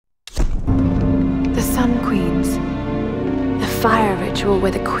Sun Queens. The fire ritual where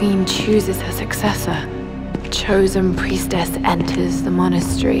the queen chooses her successor. A chosen priestess enters the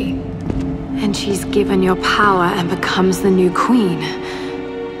monastery. And she's given your power and becomes the new queen.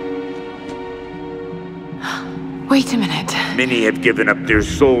 Wait a minute. Many have given up their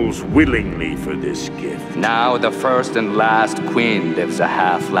souls willingly for this gift. Now the first and last queen lives a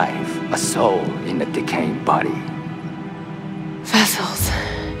half-life, a soul in a decaying body. Vessels.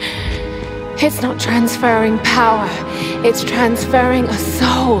 It's not transferring power, it's transferring a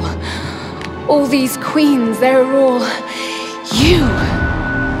soul. All these queens, they're all you,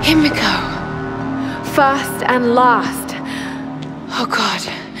 Himiko. First and last. Oh God.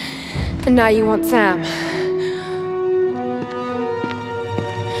 And now you want Sam.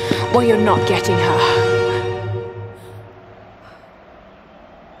 Well, you're not getting her.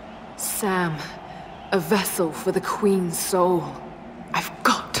 Sam, a vessel for the Queen's soul. I've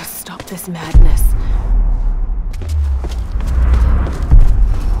got to stop this madness.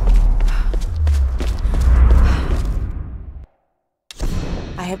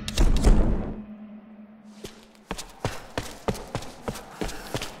 I have...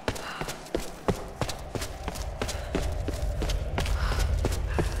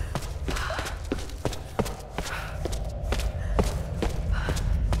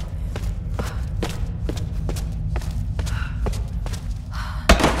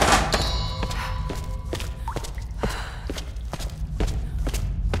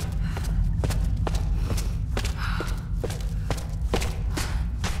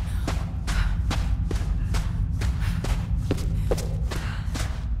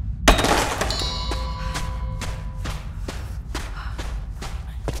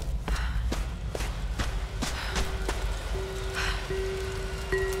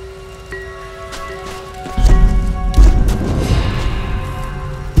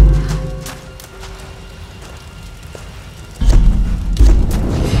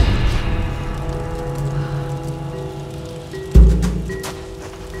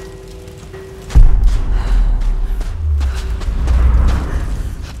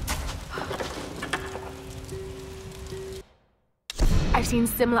 I've seen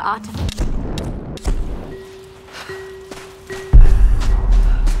similar artifacts.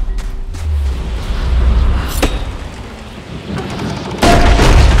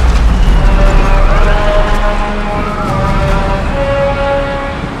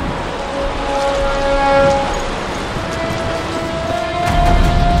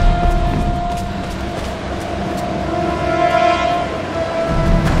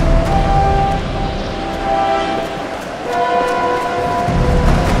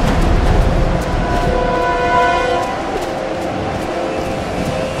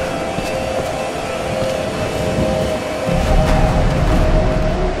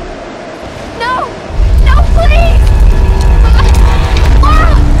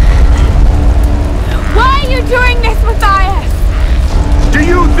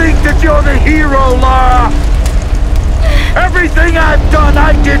 You're the hero, Lara! Everything I've done,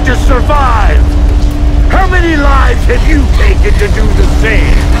 I did to survive! How many lives have you taken to do the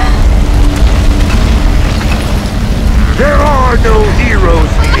same? There are no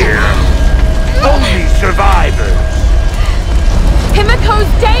heroes here. Only survivors. Himiko's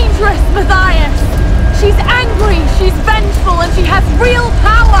dangerous, Matthias! She's angry, she's vengeful, and she has real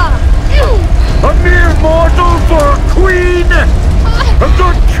power! A mere mortal for a queen? A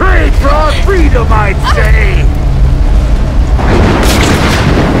good trade for our freedom, I'd say!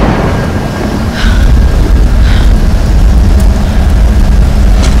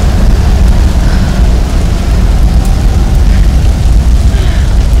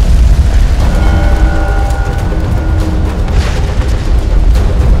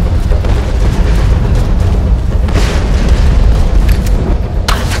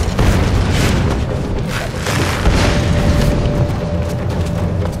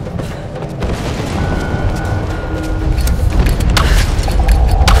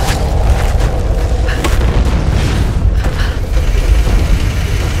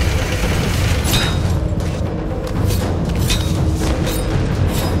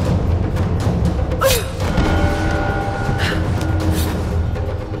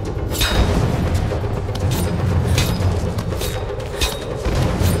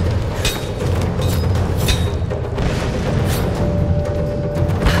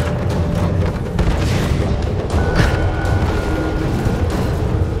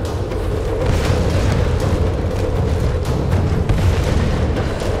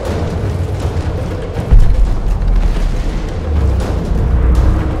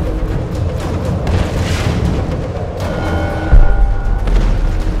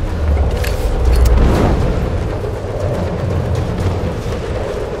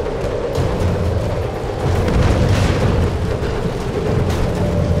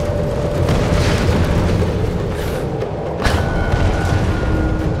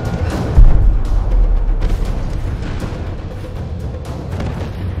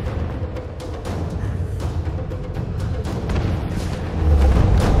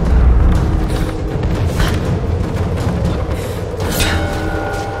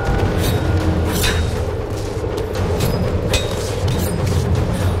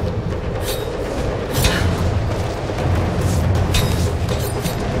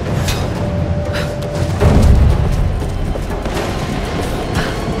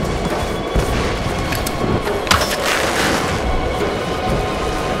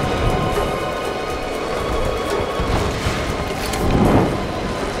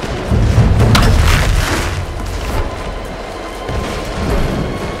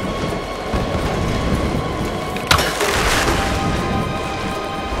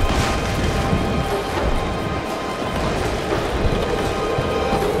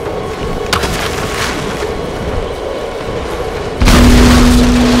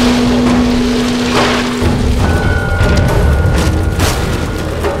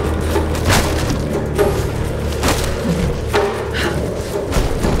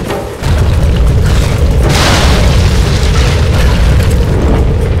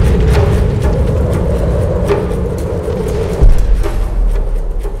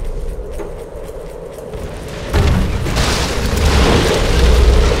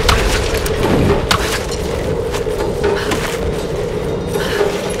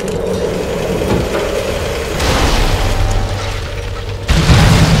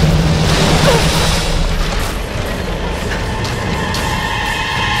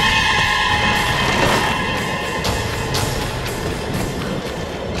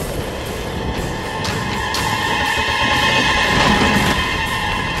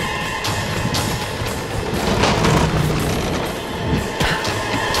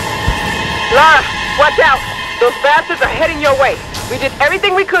 Watch out! Those bastards are heading your way. We did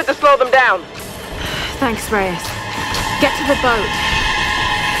everything we could to slow them down. Thanks, Reyes. Get to the boat.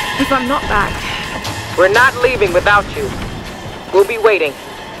 If I'm not back... We're not leaving without you. We'll be waiting.